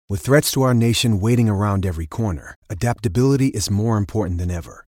With threats to our nation waiting around every corner, adaptability is more important than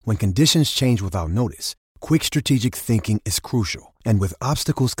ever. When conditions change without notice, quick strategic thinking is crucial. And with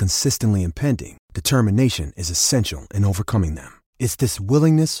obstacles consistently impending, determination is essential in overcoming them. It's this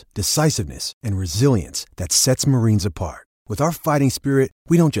willingness, decisiveness, and resilience that sets Marines apart. With our fighting spirit,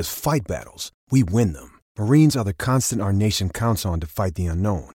 we don't just fight battles, we win them. Marines are the constant our nation counts on to fight the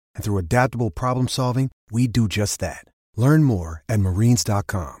unknown. And through adaptable problem solving, we do just that. Learn more at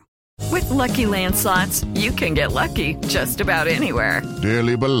marines.com. With Lucky Land Slots, you can get lucky just about anywhere.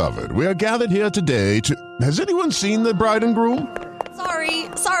 Dearly beloved, we are gathered here today to... Has anyone seen the bride and groom?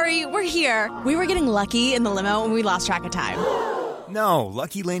 Sorry, we're here. We were getting lucky in the limo and we lost track of time. No,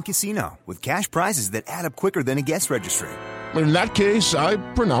 Lucky Land Casino, with cash prizes that add up quicker than a guest registry. In that case, I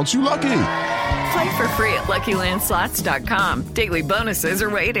pronounce you lucky. Play for free at LuckyLandSlots.com. Daily bonuses are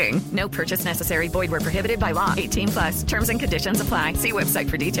waiting. No purchase necessary. Void where prohibited by law. 18+. Terms and conditions apply. See website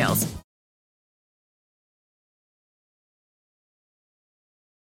for details.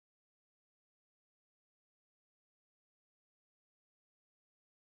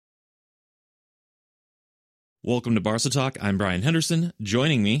 Welcome to Barca Talk. I'm Brian Henderson.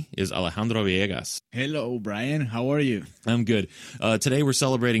 Joining me is Alejandro Villegas. Hello, Brian. How are you? I'm good. Today we're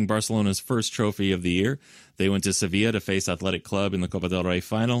celebrating Barcelona's first trophy of the year. They went to Sevilla to face Athletic Club in the Copa del Rey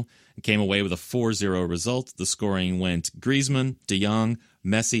final and came away with a 4-0 result. The scoring went Griezmann, De Jong,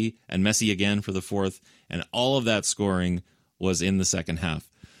 Messi, and Messi again for the fourth, and all of that scoring was in the second half.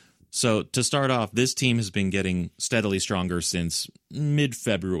 So to start off, this team has been getting steadily stronger since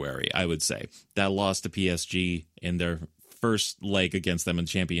mid-February, I would say. That loss to PSG in their first leg against them in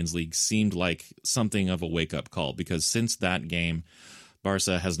Champions League seemed like something of a wake-up call, because since that game,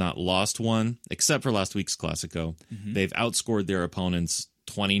 Barca has not lost one, except for last week's Clásico. Mm-hmm. They've outscored their opponents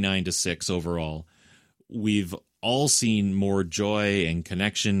 29-6 overall. We've all seen more joy and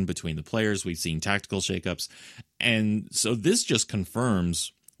connection between the players. We've seen tactical shakeups. And so this just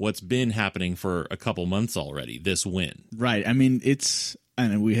confirms what's been happening for a couple months already, this win. Right. I mean, it's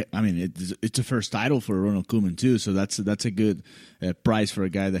a first title for Ronald Koeman too, so that's a good prize for a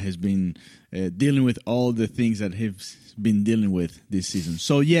guy that has been dealing with all the things that he's been dealing with this season.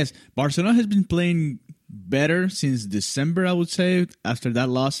 So yes, Barcelona has been playing better since December, I would say, after that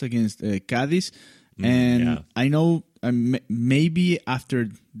loss against Cádiz. And I know maybe after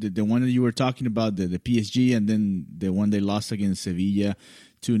the one that you were talking about, the PSG, and then the one they lost against Sevilla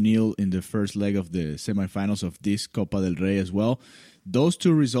 2-0 in the first leg of the semifinals of this Copa del Rey as well. Those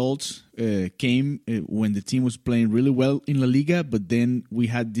two results came when the team was playing really well in La Liga, but then we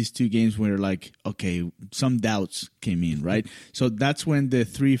had these two games where, like, okay, some doubts came in, right? So that's when the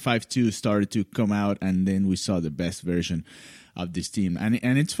 3-5-2 started to come out, and then we saw the best version of this team. And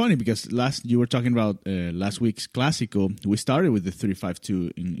it's funny because you were talking about last week's Clásico. We started with the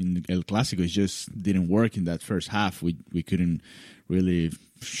 3-5-2 in El Clásico. It just didn't work in that first half. We couldn't really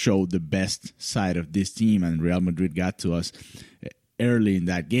show the best side of this team, and Real Madrid got to us early in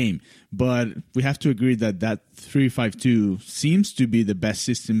that game. But we have to agree that 3-5-2 seems to be the best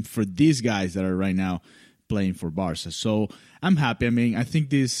system for these guys that are right now playing for Barca. So I'm happy. I mean, I think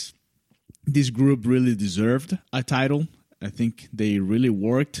this group really deserved a title. I think they really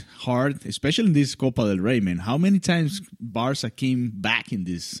worked hard, especially in this Copa del Rey, man. How many times Barca came back in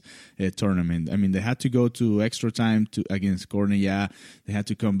this tournament? I mean, they had to go to extra time against Cornellà. They had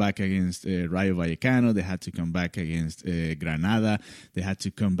to come back against Rayo Vallecano. They had to come back against Granada. They had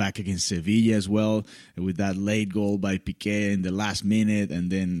to come back against Sevilla as well with that late goal by Piqué in the last minute, and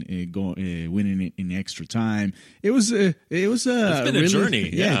then winning it in extra time. It's been a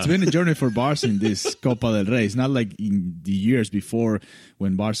journey. Yeah, it's been a journey for Barca in this Copa del Rey. It's not like in the years before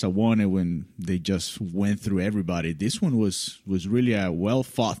when Barca won it, when they just went through everybody. This one was really a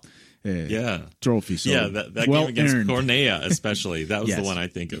well-fought trophy. So that game against Cornellà especially. That was yes. The one I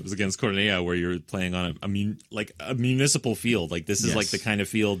think. It was against Cornellà where you're playing on a municipal field. Like this is yes. like the kind of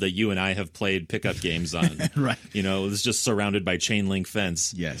field that you and I have played pickup games on. Right. You know, it was just surrounded by chain link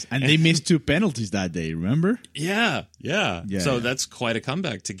fence. Yes. And they missed 2 penalties that day, remember? Yeah. So that's quite a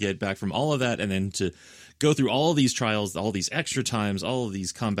comeback to get back from all of that, and then to go through all these trials, all these extra times, all of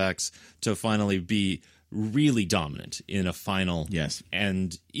these comebacks to finally be really dominant in a final. Yes.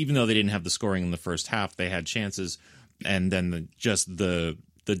 And even though they didn't have the scoring in the first half, they had chances, and then the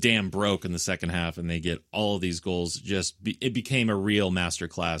dam broke in the second half, and they get all of these goals. It became a real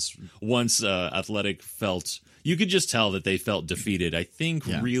masterclass once Athletic felt you could just tell that they felt defeated, I think,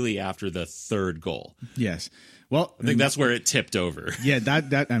 really after the third goal. Yes. Well, I think that's where it tipped over. Yeah,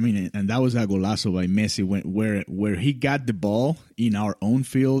 that I mean, and that was a golazo by Messi where he got the ball in our own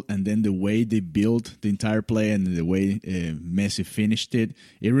field, and then the way they built the entire play and the way Messi finished it.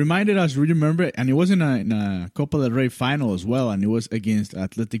 It reminded us, remember, and it was in a Copa del Rey final as well, and it was against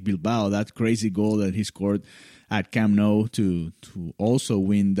Athletic Bilbao, that crazy goal that he scored at Camp Nou to also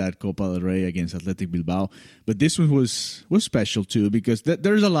win that Copa del Rey against Athletic Bilbao. But this one was special too, because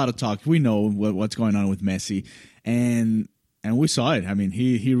there's a lot of talk. We know what's going on with Messi, and we saw it. I mean,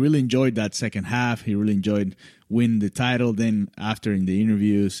 he really enjoyed that second half. He really enjoyed winning the title. Then after in the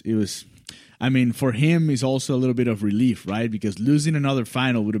interviews, it was, I mean, for him, it's also a little bit of relief, right? Because losing another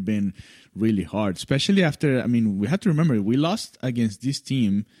final would have been really hard, especially after, I mean, we have to remember, we lost against this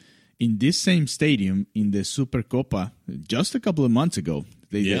team in this same stadium in the Supercopa just a couple of months ago.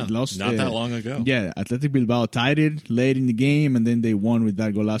 They lost not that long ago. Yeah, Athletic Bilbao tied it late in the game, and then they won with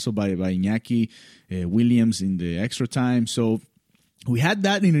that golazo by Iñaki Williams in the extra time. So we had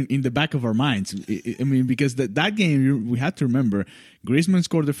that in the back of our minds. I mean, because that game, we had to remember, Griezmann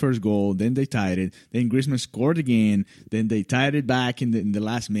scored the first goal, then they tied it, then Griezmann scored again, then they tied it back in the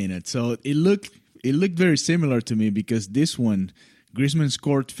last minute. So it looked very similar to me, because this one, Griezmann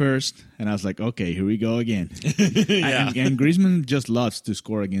scored first, and I was like, okay, here we go again. and Griezmann just loves to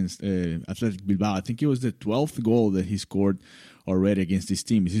score against Athletic Bilbao. I think it was the 12th goal that he scored already against this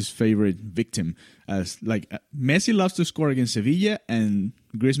team. It's his favorite victim. Messi loves to score against Sevilla, and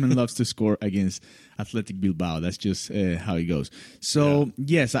Griezmann loves to score against Athletic Bilbao. That's just how it goes. So,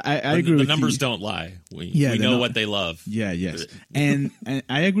 yes, I agree with you. The numbers don't lie. We know what they love. Yeah, yes. and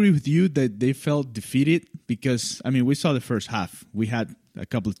I agree with you that they felt defeated because, I mean, we saw the first half. We had a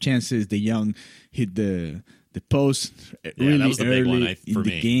couple of chances. De Jong hit the post really that was the early big one in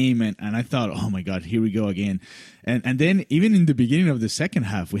the game, and I thought, oh my God, here we go again. And then even in the beginning of the second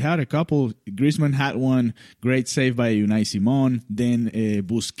half, we had a couple. Griezmann had one great save by Unai Simon. Then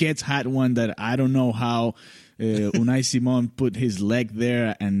Busquets had one that I don't know how Unai Simon put his leg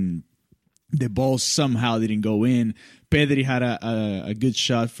there, and the ball somehow didn't go in. Pedri had a good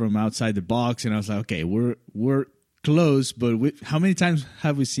shot from outside the box, and I was like, okay, we're close, but how many times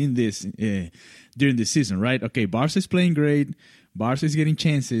have we seen this during the season, right? Okay, Barca is playing great, Barca is getting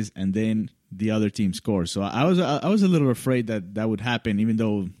chances, and then the other team scores. So I was a little afraid that would happen, even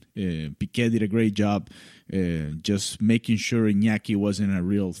though Piqué did a great job just making sure Iñaki wasn't a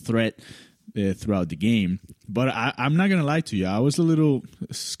real threat throughout the game. But I'm not going to lie to you. I was a little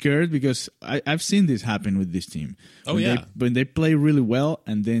scared because I've seen this happen with this team. When they play really well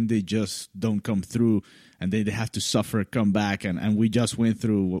and then they just don't come through, and then they have to suffer, come back, and we just went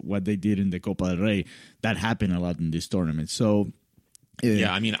through what they did in the Copa del Rey. That happened a lot in this tournament. So,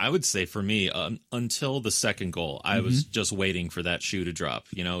 I mean, I would say for me, until the second goal, I was just waiting for that shoe to drop,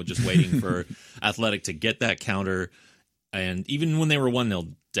 just waiting for Athletic to get that counter. And even when they were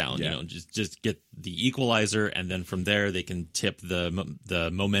 1-0 down, just get the equalizer, and then from there they can tip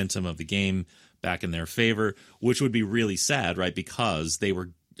the momentum of the game back in their favor, which would be really sad, right? Because they were,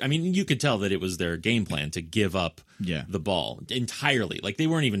 I mean, you could tell that it was their game plan to give up the ball entirely. Like, they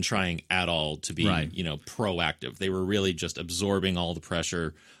weren't even trying at all to be, proactive. They were really just absorbing all the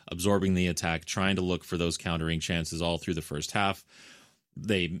pressure, absorbing the attack, trying to look for those countering chances all through the first half.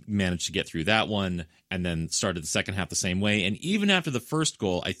 They managed to get through that one and then started the second half the same way. And even after the first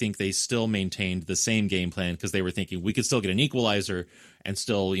goal, I think they still maintained the same game plan, because they were thinking we could still get an equalizer and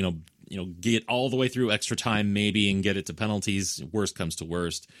still, get all the way through extra time maybe and get it to penalties. Worst comes to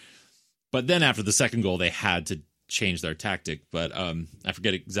worst. But then after the second goal, they had to change their tactic. But I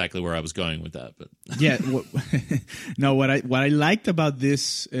forget exactly where I was going with that. But no, what I liked about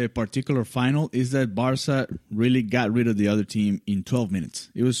this particular final is that Barca really got rid of the other team in 12 minutes.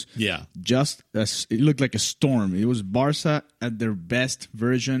 It was it looked like a storm. It was Barca at their best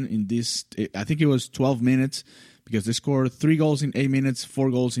version in this. I think it was 12 minutes. Because they scored 3 goals in 8 minutes, 4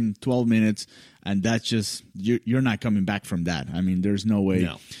 goals in 12 minutes, and that's just you're not coming back from that. I mean, there's no way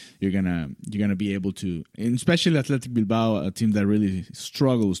you're gonna be able to, and especially Athletic Bilbao, a team that really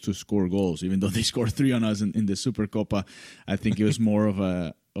struggles to score goals. Even though they scored 3 on us in the Supercopa, I think it was more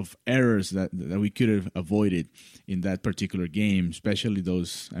of errors that we could have avoided in that particular game. Especially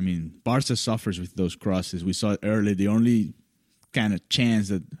those. I mean, Barca suffers with those crosses. We saw it early. The only kind of chance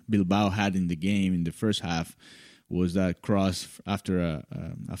that Bilbao had in the game in the first half was that cross after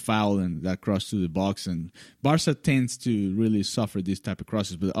a foul, and that cross to the box. And Barca tends to really suffer these type of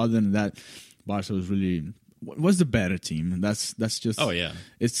crosses. But other than that, Barca was the better team. And that's just... Oh, yeah.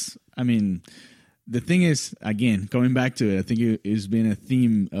 It's... I mean, the thing is, again, coming back to it, I think it's been a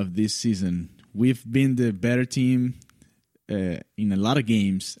theme of this season. we've been the better team in a lot of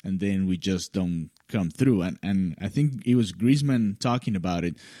games, and then we just don't come through. And I think it was Griezmann talking about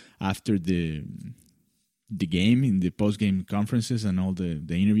it after the game, in the post-game conferences and all the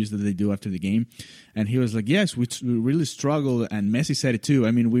interviews that they do after the game. And he was like, yes, we really struggled. And Messi said it too.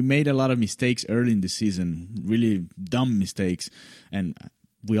 I mean, we made a lot of mistakes early in the season, really dumb mistakes. And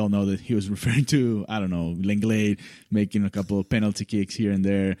we all know that he was referring to, I don't know, Lenglet making a couple of penalty kicks here and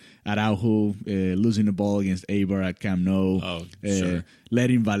there, Araujo losing the ball against Eibar at Camp Nou, sure.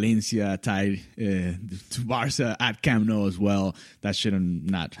 letting Valencia tie to Barca at Camp Nou as well. That shouldn't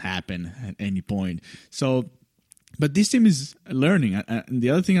not happen at any point. So, but this team is learning. And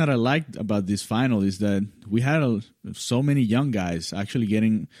the other thing that I liked about this final is that we had so many young guys actually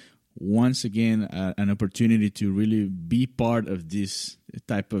getting once again an opportunity to really be part of this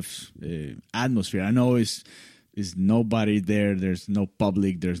type of atmosphere. I know it's nobody there, there's no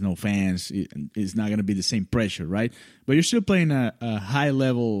public, there's no fans, it's not going to be the same pressure, right? But you're still playing a high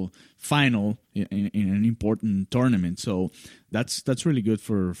level final in an important tournament, so that's really good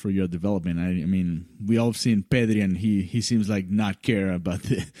for your development. I mean, we all seen Pedri, and he seems like not care about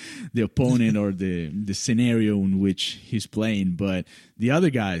the opponent or the scenario in which he's playing. But the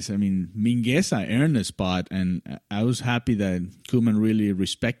other guys, I mean, Mingueza earned a spot, and I was happy that Koeman really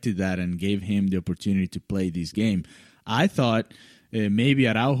respected that and gave him the opportunity to play this game. I thought maybe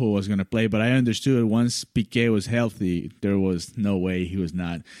Araujo was going to play, but I understood once Piqué was healthy, there was no way he was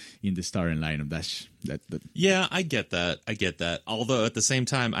not in the starting lineup. Yeah, I get that. Although at the same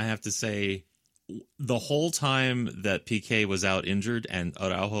time, I have to say, the whole time that Piqué was out injured and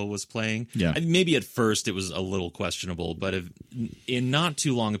Araujo was playing, maybe at first it was a little questionable, but in not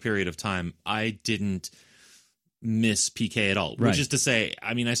too long a period of time, I didn't miss Piqué at all. Which is to say,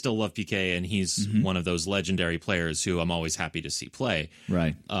 I mean, I still love Piqué, and he's one of those legendary players who I'm always happy to see play.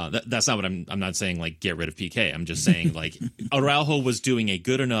 Right. That's not what I'm not saying, like, get rid of Piqué. I'm just saying, like, Araujo was doing a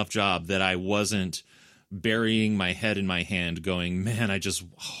good enough job that I wasn't burying my head in my hand going, man, I just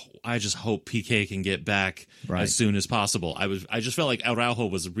hope Piqué can get back as soon as possible. I just felt like Araujo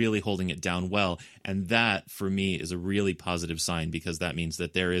was really holding it down well, and that for me is a really positive sign, because that means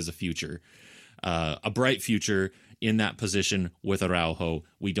that there is a future. A bright future in that position with Araujo.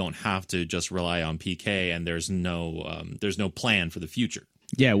 We don't have to just rely on Piqué, and there's no plan for the future.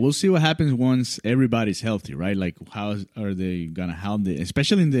 Yeah, we'll see what happens once everybody's healthy, right? Like, how are they gonna help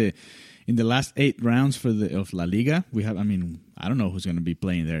especially in the last 8 rounds of La Liga? We have, I mean, I don't know who's going to be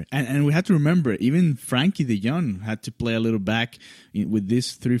playing there, and we have to remember, even Frankie de Jong had to play a little back with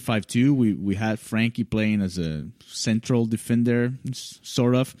this 3-5-2. We had Frankie playing as a central defender,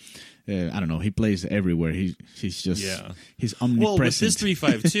 sort of. I don't know. He plays everywhere. He's just he's omnipresent. Well, with this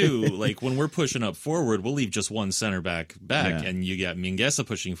 3-5-2, like, when we're pushing up forward, we'll leave just one center back, and you got Mingueza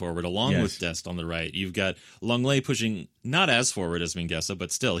pushing forward along with Dest on the right. You've got Lenglet pushing not as forward as Mingueza,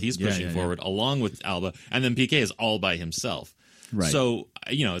 but still he's pushing forward along with Alba, and then Piqué is all by himself. Right. So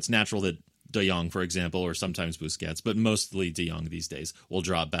it's natural that De Jong, for example, or sometimes Busquets, but mostly De Jong these days, will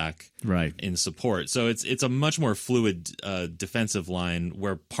drop back in support. So it's a much more fluid defensive line,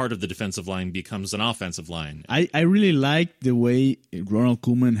 where part of the defensive line becomes an offensive line. I really like the way Ronald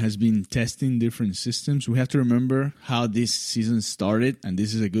Koeman has been testing different systems. We have to remember how this season started, and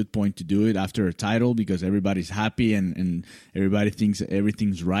this is a good point to do it after a title, because everybody's happy and everybody thinks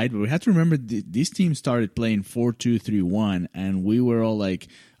everything's right. But we have to remember this team started playing 4-2-3-1, and we were all like,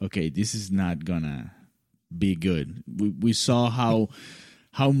 okay, this is not gonna be good. We saw how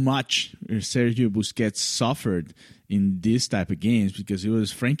much Sergio Busquets suffered in this type of games, because it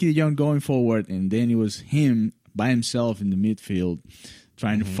was Frankie de Jong going forward, and then it was him by himself in the midfield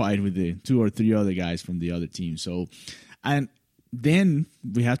trying to fight with the 2 or 3 other guys from the other team. So, and then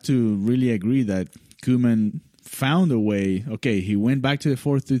we have to really agree that Koeman found a way. Okay, he went back to the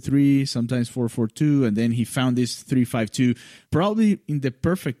 4-3-3, sometimes 4-4-2, and then he found this 3-5-2, probably in the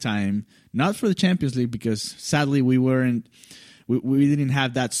perfect time, not for the Champions League, because sadly we didn't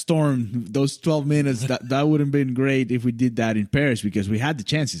have that storm, those 12 minutes. That would have been great if we did that in Paris, because we had the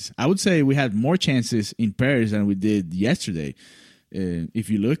chances. I would say we had more chances in Paris than we did yesterday. If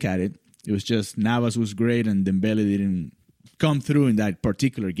you look at it, it was just Navas was great and Dembele didn't come through in that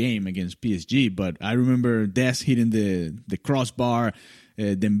particular game against PSG. But I remember Dest hitting the crossbar.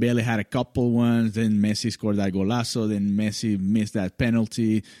 Dembele had a couple ones. Then Messi scored that golazo. Then Messi missed that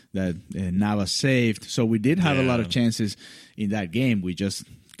penalty that Navas saved. So we did have a lot of chances in that game. We just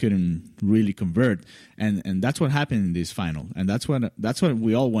couldn't really convert, and that's what happened in this final, and that's what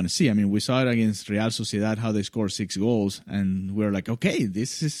we all want to see. I mean, we saw it against Real Sociedad, how they scored 6 goals, and we're like, okay,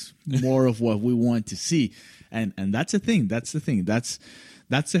 this is more of what we want to see, and that's the thing. That's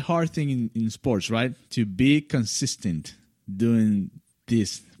that's the hard thing in sports, right? To be consistent doing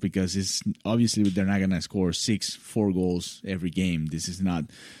this, because it's obviously they're not going to score 4 goals every game. This is not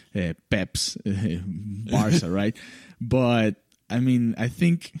Pep's Barca, right? But I mean, I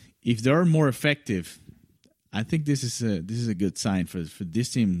think if they're more effective, I think this is a good sign for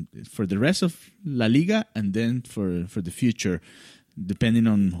this team, for the rest of La Liga, and then for the future, depending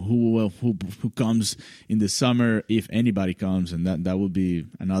on who comes in the summer, if anybody comes, and that will be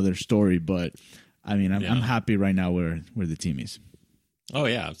another story. But I mean, I'm happy right now where the team is. Oh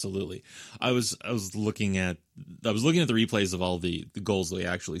yeah, absolutely. I was looking at the replays of all the goals they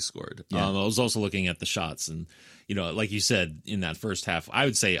actually scored. Yeah. I was also looking at the shots, and like you said, in that first half, I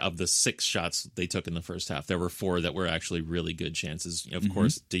would say of the 6 shots they took in the first half, there were 4 that were actually really good chances. Of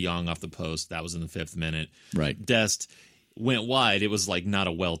course, De Jong off the post, that was in the 5th minute. Right. Dest went wide. It was like not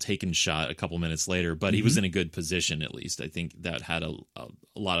a well taken shot a couple minutes later, but he was in a good position at least. I think that had a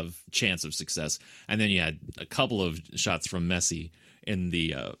lot of chance of success. And then you had a couple of shots from Messi in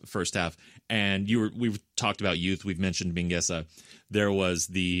the first half, and we've talked about youth. We've mentioned Mingueza. There was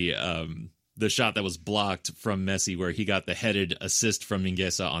the shot that was blocked from Messi where he got the headed assist from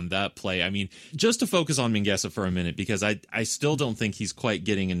Mingueza on that play. I mean, just to focus on Mingueza for a minute, because I still don't think he's quite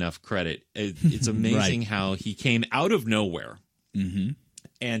getting enough credit. It's amazing Right. how he came out of nowhere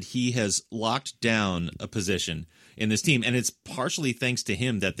and he has locked down a position in this team, and it's partially thanks to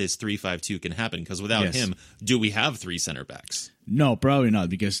him that this 3-5-2 can happen, because without Yes. him, do we have 3 center backs? No, probably not,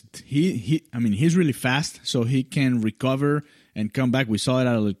 because he's really fast, so he can recover and come back. We saw it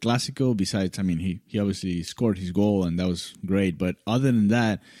at El Clásico. Besides, I mean, he obviously scored his goal, and that was great. But other than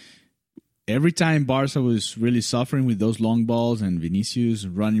that, every time Barca was really suffering with those long balls and Vinicius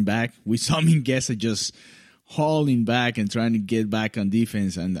running back, we saw Mingueza just hauling back and trying to get back on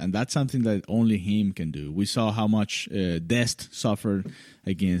defense, and that's something that only him can do. We saw how much Dest suffered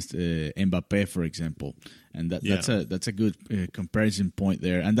against Mbappe, for example, and that's a good comparison point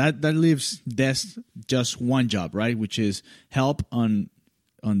there. And that leaves Dest just one job, right, which is help on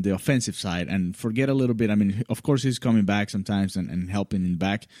the offensive side and forget a little bit. I mean, of course, he's coming back sometimes and helping in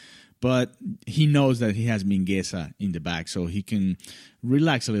back, but he knows that he has Mingueza in the back, so he can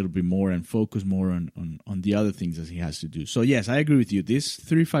relax a little bit more and focus more on the other things that he has to do. So, yes, I agree with you. This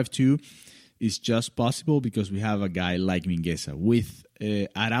 3-5-2 is just possible because we have a guy like Mingueza. With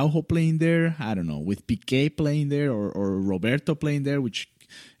Araujo playing there, I don't know, with Piqué playing there or Roberto playing there, which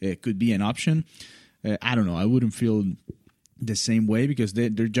could be an option. I don't know. I wouldn't feel the same way because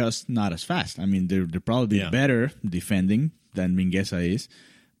they're just not as fast. I mean, they're probably better defending than Mingueza is,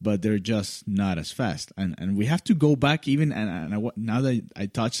 but they're just not as fast. And we have to go back even, and now that I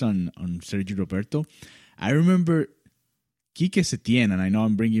touched on Sergio Roberto, I remember Quique Setién, and I know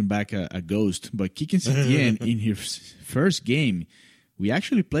I'm bringing back a ghost, but Quique Setién, in his first game, we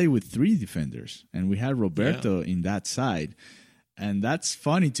actually played with 3 defenders, and we had Roberto in that side. And that's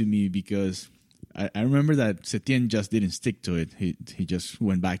funny to me because I remember that Setién just didn't stick to it. He just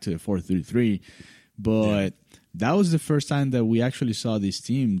went back to the 4-3-3. But that was the first time that we actually saw this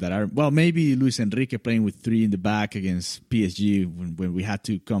team that are, well, maybe Luis Enrique playing with 3 in the back against PSG when we had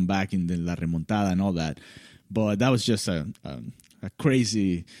to come back in the La Remontada and all that. But that was just a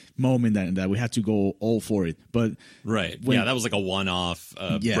crazy moment that we had to go all for it. But that was like a one-off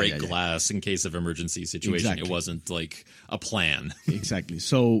break glass in case of emergency situation. Exactly. It wasn't like a plan. Exactly.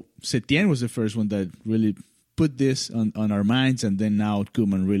 So Setién was the first one that really put this on our minds, and then now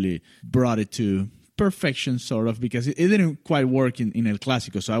Koeman really brought it to perfection, sort of, because it didn't quite work in El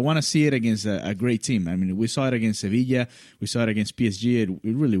Clásico. So I want to see it against a great team. I mean, we saw it against Sevilla. We saw it against PSG.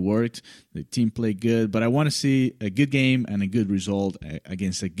 It really worked. The team played good. But I want to see a good game and a good result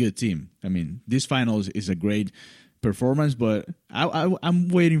against a good team. I mean, this finals is a great performance, but I'm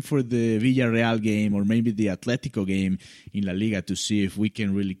waiting for the Villarreal game or maybe the Atletico game in La Liga to see if we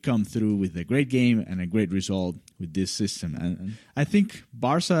can really come through with a great game and a great result with this system. And I think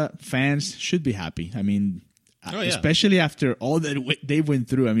Barca fans should be happy. I mean, especially after all that they went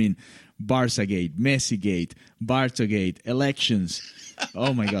through. I mean, Barca-gate, Messi-gate, Barca-gate, elections.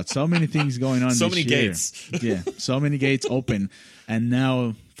 Oh, my God. So many things going on so this many year. Gates. Yeah, so many gates open. And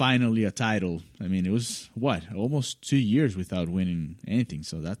now, finally, a title. I mean, it was, almost 2 years without winning anything.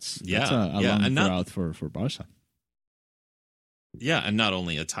 So that's a long drought for Barca. Yeah, and not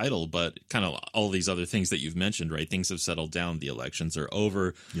only a title, but kind of all these other things that you've mentioned, right? Things have settled down. The elections are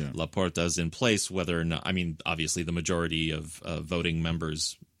over. Yeah. Laporta's in place. Whether or not, I mean, obviously the majority of voting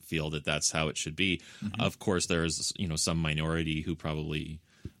members feel that that's how it should be. Mm-hmm. Of course, there's some minority who probably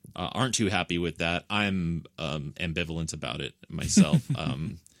aren't too happy with that. I'm ambivalent about it myself.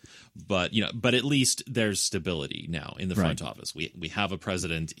 But but at least there's stability now in the front office. We have a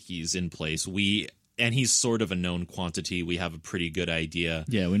president. He's in place. And he's sort of a known quantity. We have a pretty good idea.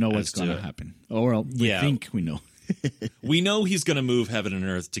 Yeah, we know what's going to happen. Or we think we know. We know he's going to move heaven and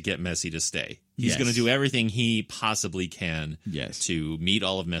earth to get Messi to stay. He's going to do everything he possibly can to meet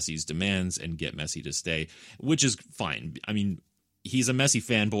all of Messi's demands and get Messi to stay, which is fine. I mean, he's a Messi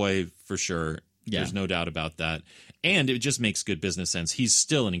fanboy for sure. Yeah. There's no doubt about that. And it just makes good business sense. He's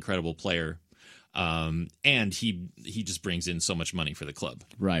still an incredible player. And he just brings in so much money for the club.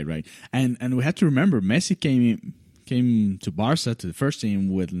 Right. And we have to remember, Messi came to Barca, to the first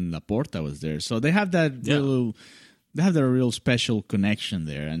team, when Laporta was there. So they have that real special connection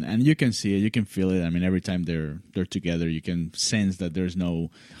there, and you can see it, you can feel it. I mean, every time they're together, you can sense that there's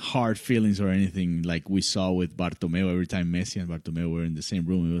no hard feelings or anything like we saw with Bartomeu. Every time Messi and Bartomeu were in the same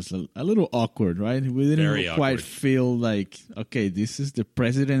room, it was a little awkward, right? We didn't quite feel like, okay, this is the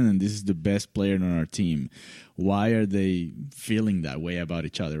president and this is the best player on our team. Why are they feeling that way about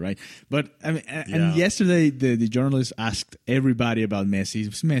each other, right? But I mean, and yesterday the journalists asked everybody about Messi.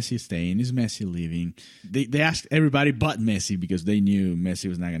 Is Messi staying? Is Messi leaving? They asked everybody but Messi because they knew Messi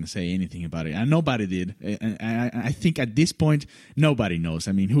was not going to say anything about it, and nobody did. And I think at this point nobody knows.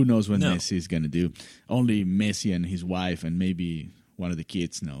 I mean, who knows what Messi is going to do? Only Messi and his wife and maybe one of the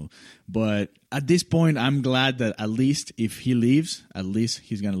kids know. But at this point, I'm glad that at least if he leaves, at least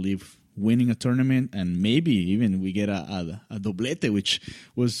he's going to leave winning a tournament, and maybe even we get a doblete, which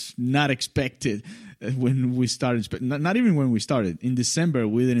was not expected when we started. Not even when we started. In December,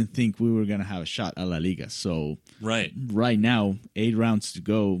 we didn't think we were going to have a shot at La Liga. So right now, 8 rounds to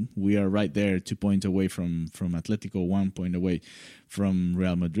go, we are right there, 2 points away from Atletico, 1 point away from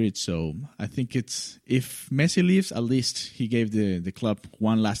Real Madrid. So I think if Messi leaves, at least he gave the club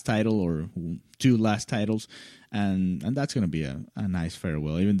one last title or 2 last titles. And that's going to be a nice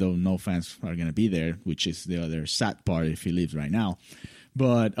farewell, even though no fans are going to be there, which is the other sad part if he leaves right now.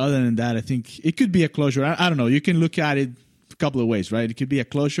 But other than that, I think it could be a closure. I don't know. You can look at it a couple of ways, right? It could be a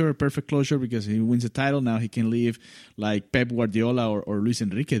closure, a perfect closure, because he wins a title. Now he can leave like Pep Guardiola or Luis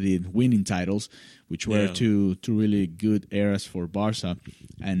Enrique did, winning titles, which were two really good eras for Barca.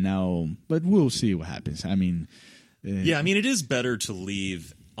 And now, but we'll see what happens. I mean, it is better to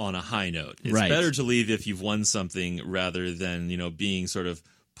leave on a high note. It's better to leave if you've won something rather than, being sort of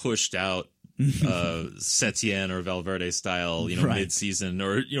pushed out Setien or Valverde style, mid-season,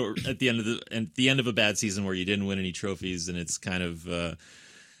 or at the end of a bad season where you didn't win any trophies, and it's kind of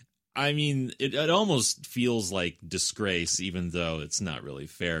it almost feels like disgrace, even though it's not really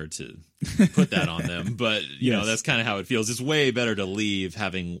fair to put that on them. But that's kind of how it feels. It's way better to leave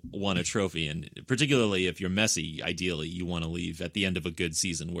having won a trophy, and particularly if you're Messi, ideally you want to leave at the end of a good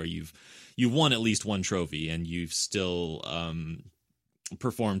season where you've won at least one trophy and you've still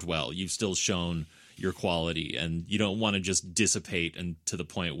performed well. You've still shown your quality, and you don't want to just dissipate and to the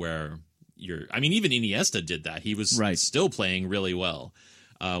point where even Iniesta did that. He was still playing really well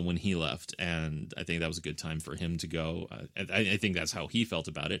when he left, and I think that was a good time for him to go. I think that's how he felt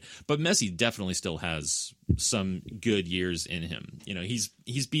about it. But Messi definitely still has some good years in him.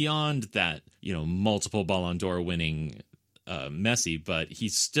 He's beyond that, multiple Ballon d'Or winning Messi, but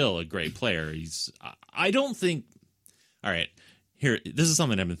he's still a great player. I don't think. All right, here. This is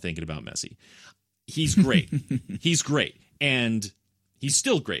something I've been thinking about Messi. He's great. He's great, and he's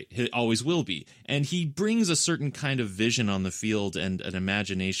still great. He always will be. And he brings a certain kind of vision on the field and an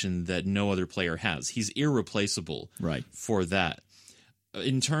imagination that no other player has. He's irreplaceable for that.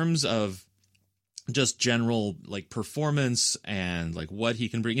 In terms of just general performance and what he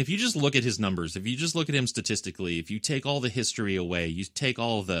can bring, if you just look at his numbers, if you just look at him statistically, if you take all the history away, you take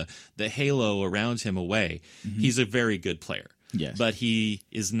all the halo around him away, he's a very good player. Yes. But he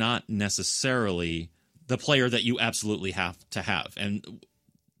is not necessarily the player that you absolutely have to have. And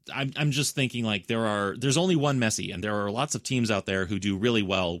I'm just thinking there's only one Messi, and there are lots of teams out there who do really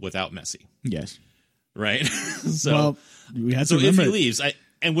well without Messi. Yes. Right? We had to remember. If he leaves,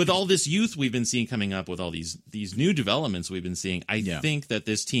 and with all this youth we've been seeing coming up, with all these new developments we've been seeing, I think that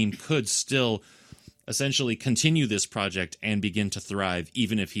this team could still essentially continue this project and begin to thrive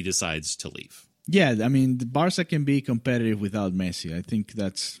even if he decides to leave. Yeah, the Barca can be competitive without Messi. I think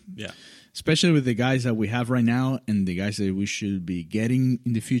that's especially with the guys that we have right now and the guys that we should be getting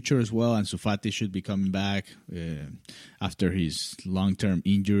in the future as well. And Ansu Fati should be coming back after his long-term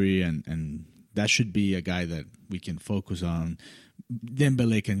injury, and that should be a guy that we can focus on.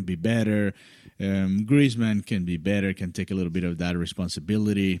 Dembele can be better. Griezmann can be better, can take a little bit of that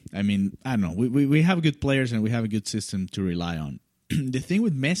responsibility. I don't know. We have good players and we have a good system to rely on. The thing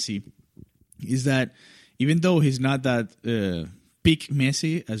with Messi is that even though he's not that peak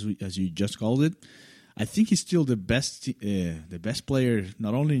Messi, as you just called it, I think he's still the best player,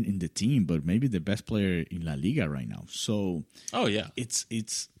 not only in the team, but maybe the best player in La Liga right now. So, it's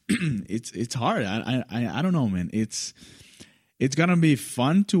it's hard. I don't know, man. It's gonna be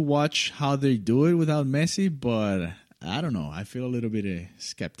fun to watch how they do it without Messi, but I don't know. I feel a little bit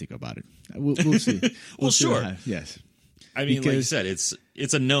skeptic about it. We'll see. Well, see sure. Yes. I mean, like you said,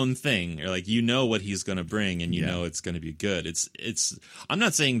 it's a known thing. Or like, you know what he's going to bring, and you know it's going to be good. It's. I'm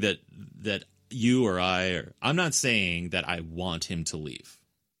not saying that you or I'm not saying that I want him to leave.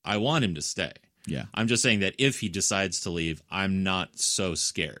 I want him to stay. Yeah. I'm just saying that if he decides to leave, I'm not so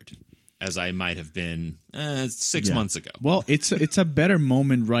scared as I might have been 6 months ago. Well, it's a better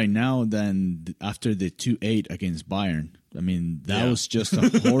moment right now than after the 2-8 against Bayern. I mean, that was just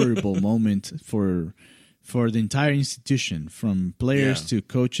a horrible moment for the entire institution, from players to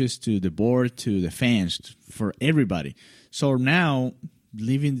coaches to the board to the fans, for everybody. So now,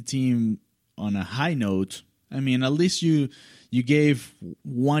 leaving the team on a high note, I mean, at least you gave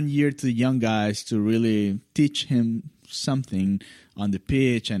 1 year to the young guys to really teach him something on the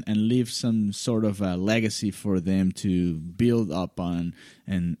pitch and leave some sort of a legacy for them to build up on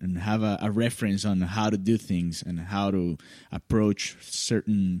and have a reference on how to do things and how to approach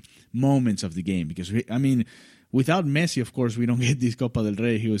certain moments of the game. Because, without Messi, of course, we don't get this Copa del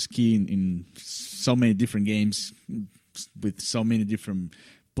Rey. He was key in so many different games with so many different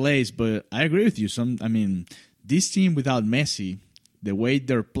plays. But I agree with you. This team without Messi, the way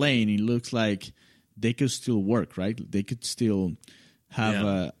they're playing, it looks like they could still work, right? They could still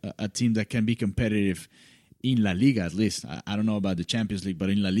have a team that can be competitive in La Liga, at least. I don't know about the Champions League, but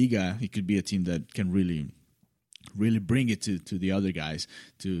in La Liga, it could be a team that can really, really bring it to the other guys,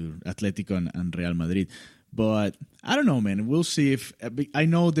 to Atletico and Real Madrid. But I don't know, man. We'll see. If I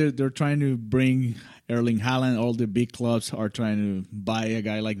know they're trying to bring Erling Haaland. All the big clubs are trying to buy a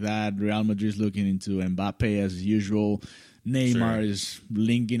guy like that. Real Madrid's looking into Mbappe as usual. Neymar is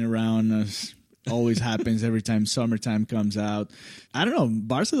linking around us. Always happens every time summertime comes out. I don't know.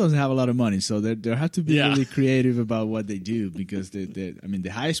 Barca doesn't have a lot of money, so they have to be really creative about what they do, because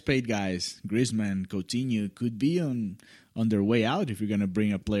the highest paid guys, Griezmann, Coutinho, could be on their way out if you're going to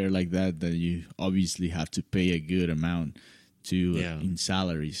bring a player like that you obviously have to pay a good amount to in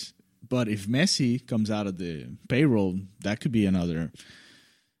salaries. But if Messi comes out of the payroll, that could be another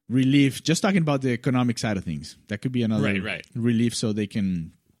relief. Just talking about the economic side of things, that could be another relief, so they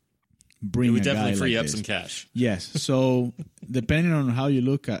can bring it would a guy definitely free like up this. Some cash. Yes. So depending on how you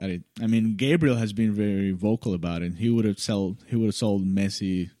look at it, Gabriel has been very vocal about it. He would have sold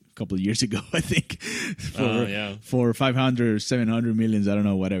Messi a couple of years ago, I think, for 500 or 700 million. I don't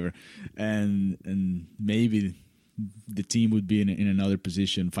know, whatever. And maybe the team would be in another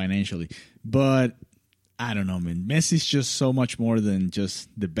position financially. But I don't know, man. Messi's just so much more than just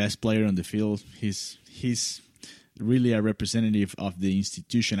the best player on the field. He's really a representative of the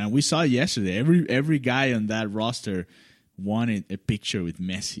institution, and we saw yesterday every guy on that roster wanted a picture with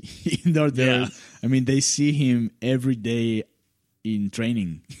Messi. They see him every day in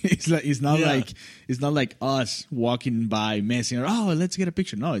training. It's not like us walking by Messi or let's get a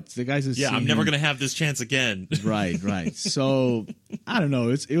picture. No, it's the guys that I'm never gonna have this chance again. right. So I don't know.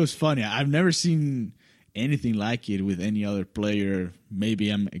 It was funny. I've never seen anything like it with any other player. Maybe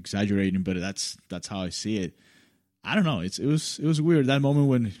I'm exaggerating, but that's how I see it. I don't know. It was weird, that moment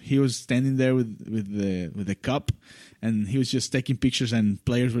when he was standing there with the cup, and he was just taking pictures, and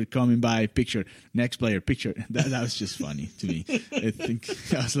players were coming by, picture, next player, picture. That was just funny to me. I think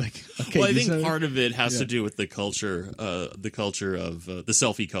I was like, okay. Well, I think part of it has to do with the culture of the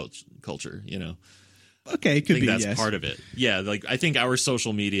selfie culture. You know. Okay, it could be. That's part of it. Yeah, like I think our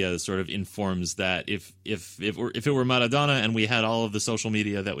social media sort of informs that. If it were Maradona and we had all of the social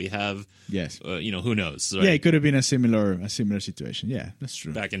media that we have, yes, who knows? Right? Yeah, it could have been a similar situation. Yeah, that's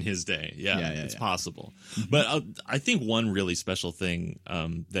true. Back in his day, it's possible. Mm-hmm. But I think one really special thing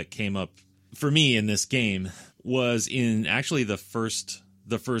that came up for me in this game was in actually the first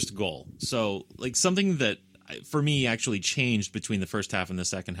goal. So like something that for me actually changed between the first half and the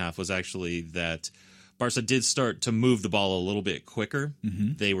second half was actually that Barca did start to move the ball a little bit quicker.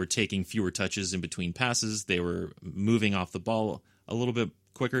 Mm-hmm. They were taking fewer touches in between passes. They were moving off the ball a little bit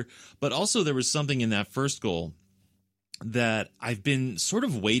quicker. But also there was something in that first goal that I've been sort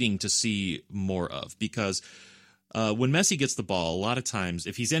of waiting to see more of, because when Messi gets the ball, a lot of times,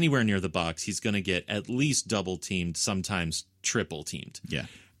 if he's anywhere near the box, he's going to get at least double-teamed, sometimes triple-teamed. Yeah.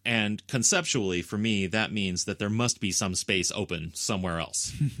 And conceptually, for me, that means that there must be some space open somewhere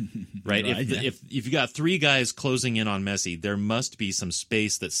else, right? If you got three guys closing in on Messi, there must be some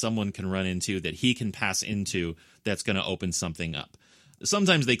space that someone can run into that he can pass into that's going to open something up.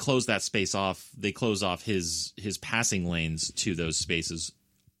 Sometimes they close that space off. They close off his passing lanes to those spaces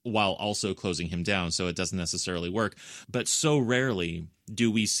while also closing him down, so it doesn't necessarily work. But so rarely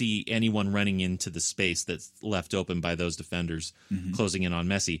do we see anyone running into the space that's left open by those defenders closing in on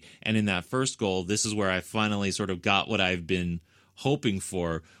Messi. And in that first goal, this is where I finally sort of got what I've been hoping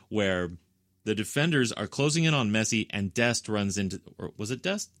for, where the defenders are closing in on Messi and Dest runs into... Or was it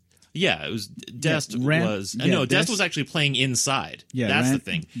Dest? Yeah, it was Dest Dest was actually playing inside. Yeah, that's the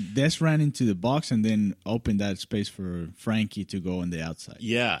thing. Dest ran into the box and then opened that space for Frankie to go on the outside.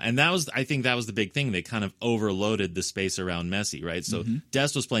 Yeah, and I think that was the big thing. They kind of overloaded the space around Messi, right? So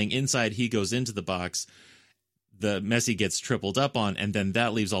Dest was playing inside, he goes into the box, the Messi gets tripled up on, and then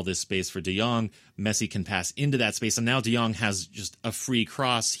that leaves all this space for De Jong. Messi can pass into that space, and now De Jong has just a free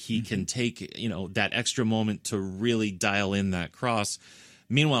cross. He can take, that extra moment to really dial in that cross.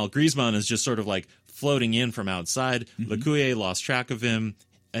 Meanwhile, Griezmann is just sort of like floating in from outside. Lecuye lost track of him.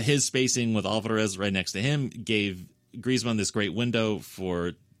 His spacing with Alvarez right next to him gave Griezmann this great window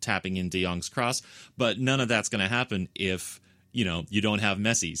for tapping in De Jong's cross. But none of that's going to happen if, you don't have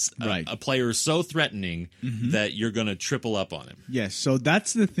Messi. Right. A player so threatening that you're going to triple up on him. Yes, so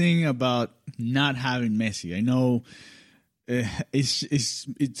that's the thing about not having Messi. I know...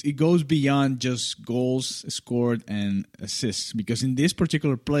 it goes beyond just goals scored and assists, because in this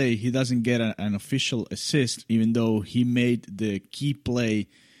particular play he doesn't get an official assist, even though he made the key play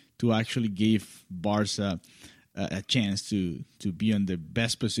to actually give Barca a chance to be on the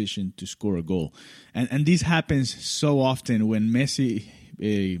best position to score a goal. And this happens so often when Messi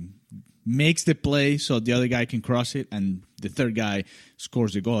makes the play so the other guy can cross it and the third guy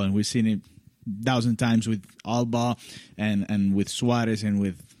scores the goal, and we've seen it 1,000 times with Alba and with Suarez and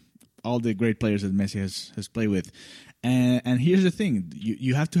with all the great players that Messi has played with. And here's the thing.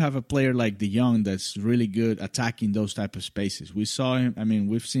 You have to have a player like De Jong that's really good attacking those type of spaces. We saw him. I mean,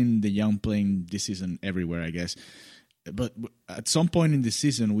 we've seen De Jong playing this season everywhere, I guess. But at some point in the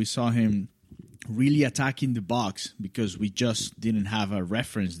season, we saw him really attacking the box because we just didn't have a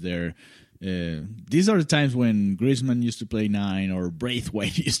reference there. These are the times when Griezmann used to play 9 or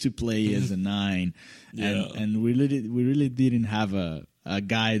Braithwaite used to play as a 9, and we really didn't have a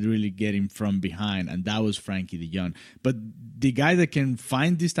guy really getting from behind, and that was Frankie de Jong. But the guy that can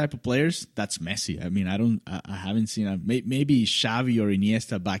find these type of players, that's Messi. I mean, I haven't seen maybe Xavi or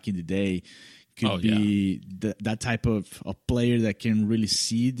Iniesta back in the day could be that type of player that can really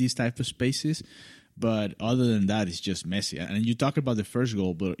see these type of spaces. But other than that, it's just Messi. And you talk about the first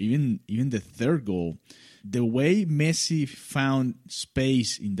goal, but even the third goal, the way Messi found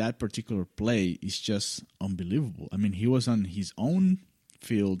space in that particular play is just unbelievable. I mean, he was on his own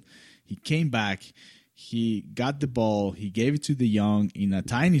field. He came back. He got the ball. He gave it to De Jong in a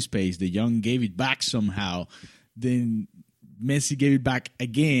tiny space. De Jong gave it back somehow. Then Messi gave it back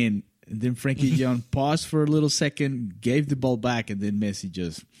again. And then Frankie de Jong paused for a little second, gave the ball back, and then Messi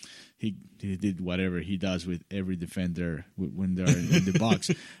just... He did whatever he does with every defender when they're in the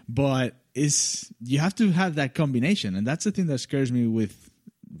box. But you have to have that combination. And that's the thing that scares me with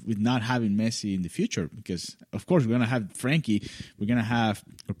not having Messi in the future. Because, of course, we're going to have Frankie. We're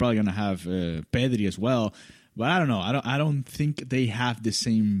probably going to have Pedri as well. But I don't know. I don't think they have the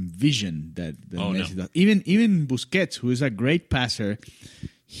same vision that Messi does. Even Busquets, who is a great passer,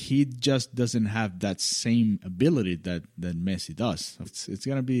 he just doesn't have that same ability that Messi does. It's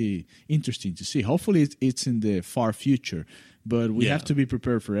going to be interesting to see. Hopefully it's in the far future, but we have to be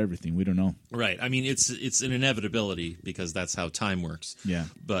prepared for everything. We don't know. Right. I mean, it's an inevitability because that's how time works. Yeah.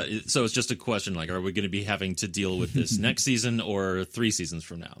 But so it's just a question like, are we going to be having to deal with this next season or 3 seasons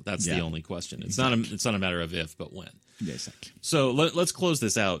from now? That's the only question. It's not a matter of if, but when. Yeah, exactly. So let's close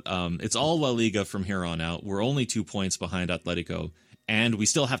this out. It's all La Liga from here on out. We're only 2 points behind Atletico. And we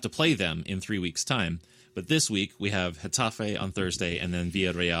still have to play them in 3 weeks' time. But this week, we have Getafe on Thursday and then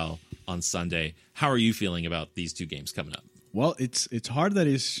Villarreal on Sunday. How are you feeling about these 2 games coming up? Well, it's hard that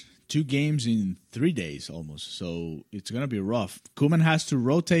it's 2 games in 3 days almost. So it's going to be rough. Koeman has to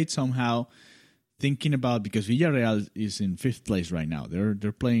rotate somehow, thinking about, because Villarreal is in 5th place right now.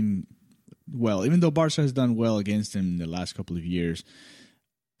 They're playing well. Even though Barca has done well against them in the last couple of years,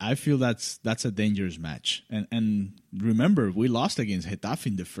 I feel that's a dangerous match. And remember, we lost against Getafe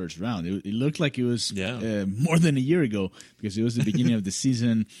in the first round. It looked like it was more than a year ago because it was the beginning of the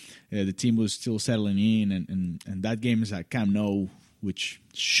season. The team was still settling in, and that game is at Camp Nou, which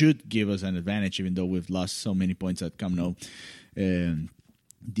should give us an advantage, even though we've lost so many points at Camp Nou.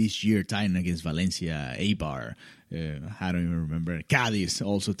 this year, tying against Valencia, Eibar. I don't even remember. Cadiz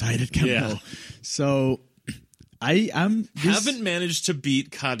also tied at Camp Nou. So haven't managed to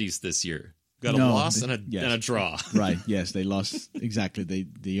beat Cadiz this year. Got a loss and a draw. Right. Yes, they lost. Exactly.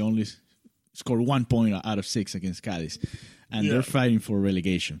 They only scored 1 point out of 6 against Cadiz, and they're fighting for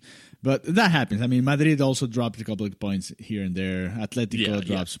relegation. But that happens. I mean, Madrid also dropped a couple of points here and there. Atletico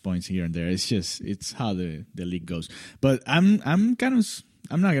drops points here and there. It's how the league goes. But I'm not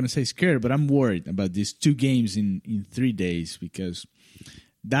going to say scared, but I'm worried about these 2 games in 3 days, because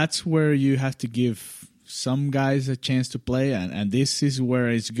that's where you have to give some guys a chance to play, and this is where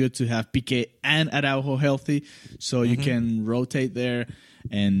it's good to have Piqué and Araujo healthy, so you can rotate there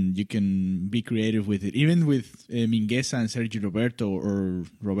and you can be creative with it. Even with Mingueza and Sergio Roberto, or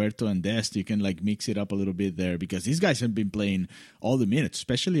Roberto and Dest, you can like mix it up a little bit there, because these guys have been playing all the minutes,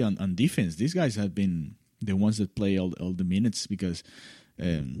 especially on defense. These guys have been the ones that play all the minutes, because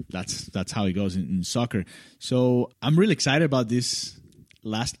that's how it goes in soccer. So I'm really excited about this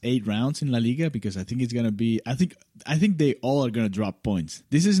last 8 rounds in La Liga, because I think it's going to be, I think they all are going to drop points.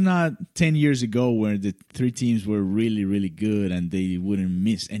 This is not 10 years ago where the 3 teams were really, really good and they wouldn't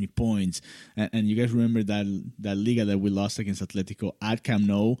miss any points. And you guys remember that Liga that we lost against Atletico at Camp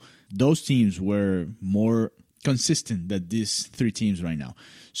Nou? Those teams were more consistent than these 3 teams right now.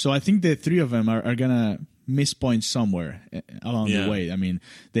 So I think the 3 of them are going to miss points somewhere along the way. I mean,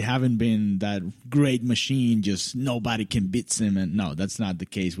 they haven't been that great machine, just nobody can beat them. And no, that's not the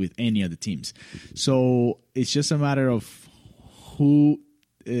case with any of the teams. So it's just a matter of who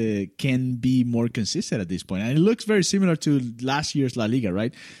can be more consistent at this point. And it looks very similar to last year's La Liga,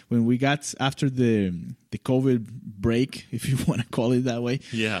 right? When we got after the COVID break, if you want to call it that way.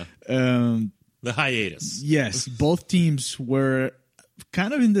 Yeah. The hiatus. Yes. Both teams were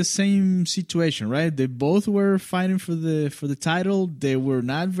kind of in the same situation, right? They both were fighting for the title. They were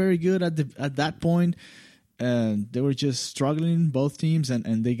not very good at that point. They were just struggling, both teams,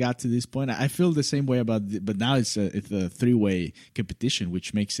 and they got to this point. I feel the same way but now it's a 3-way competition,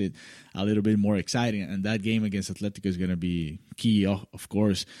 which makes it a little bit more exciting. And that game against Atletico is going to be key, of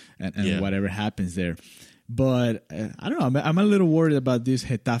course, and whatever happens there. But I don't know. I'm a little worried about this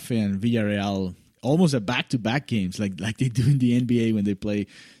Getafe and Villarreal. Almost a back-to-back games like they do in the NBA when they play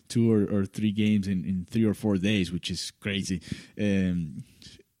 2 or 3 games in 3 or 4 days, which is crazy.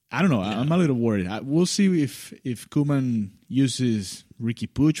 I don't know. Yeah. I'm a little worried. We'll see if Koeman uses Riqui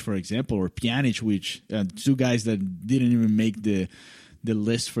Puig, for example, or Pjanic, which 2 guys that didn't even make the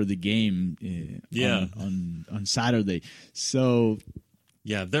list for the game on Saturday. So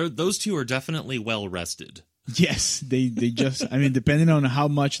those 2 are definitely well rested. Yes, they just, I mean, depending on how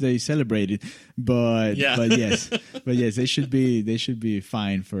much they celebrated, but yes, they should be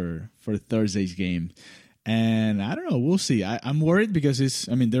fine for Thursday's game. And I don't know, we'll see. I'm worried because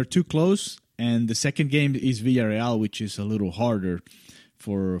they're too close, and the second game is Villarreal, which is a little harder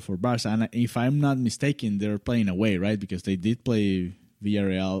for Barca. And if I'm not mistaken, they're playing away, right? Because they did play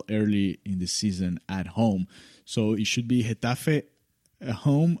Villarreal early in the season at home. So it should be Getafe at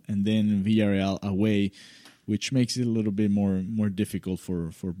home and then Villarreal away, which makes it a little bit more difficult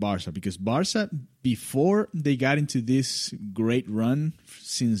for Barca, because Barca, before they got into this great run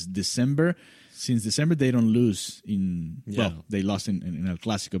since December, they don't lose they lost in El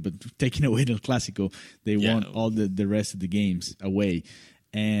Clásico, but taking away El Clásico, they won all the rest of the games away.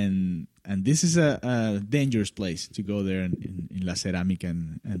 And this is a dangerous place to go there in La Cerámica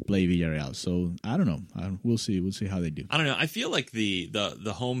and play Villarreal. So I don't know. We'll see. We'll see how they do. I don't know. I feel like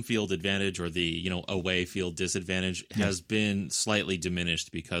the home field advantage or the away field disadvantage has been slightly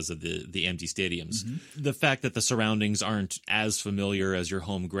diminished because of the empty stadiums. Mm-hmm. The fact that the surroundings aren't as familiar as your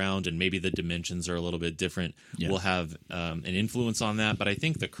home ground, and maybe the dimensions are a little bit different, will have an influence on that. But I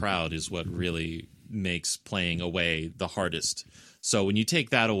think the crowd is what really makes playing away the hardest. So when you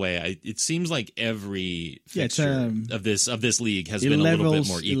take that away, it seems like every fixture of this league has been a little bit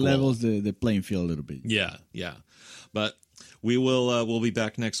more equal. It levels the playing field a little bit. Yeah. But we will we'll be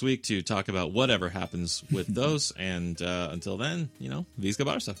back next week to talk about whatever happens with those. And until then, Visca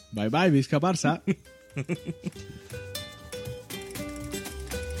Barça. Bye-bye, Visca Barça.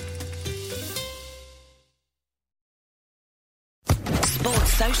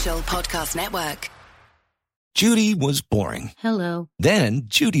 Sports Social Podcast Network. Judy was boring. Hello. Then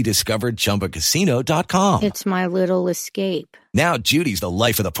Judy discovered ChumbaCasino.com. It's my little escape. Now Judy's the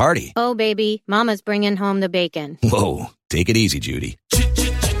life of the party. Oh, baby, mama's bringing home the bacon. Whoa, take it easy, Judy.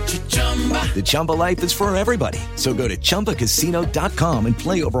 The Chumba life is for everybody. So go to ChumbaCasino.com and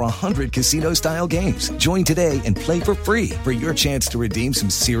play over 100 casino-style games. Join today and play for free for your chance to redeem some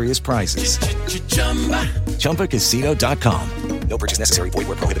serious prizes. ChumbaCasino.com. No purchase necessary. Void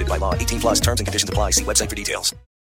where prohibited by law. 18 plus terms and conditions apply. See website for details.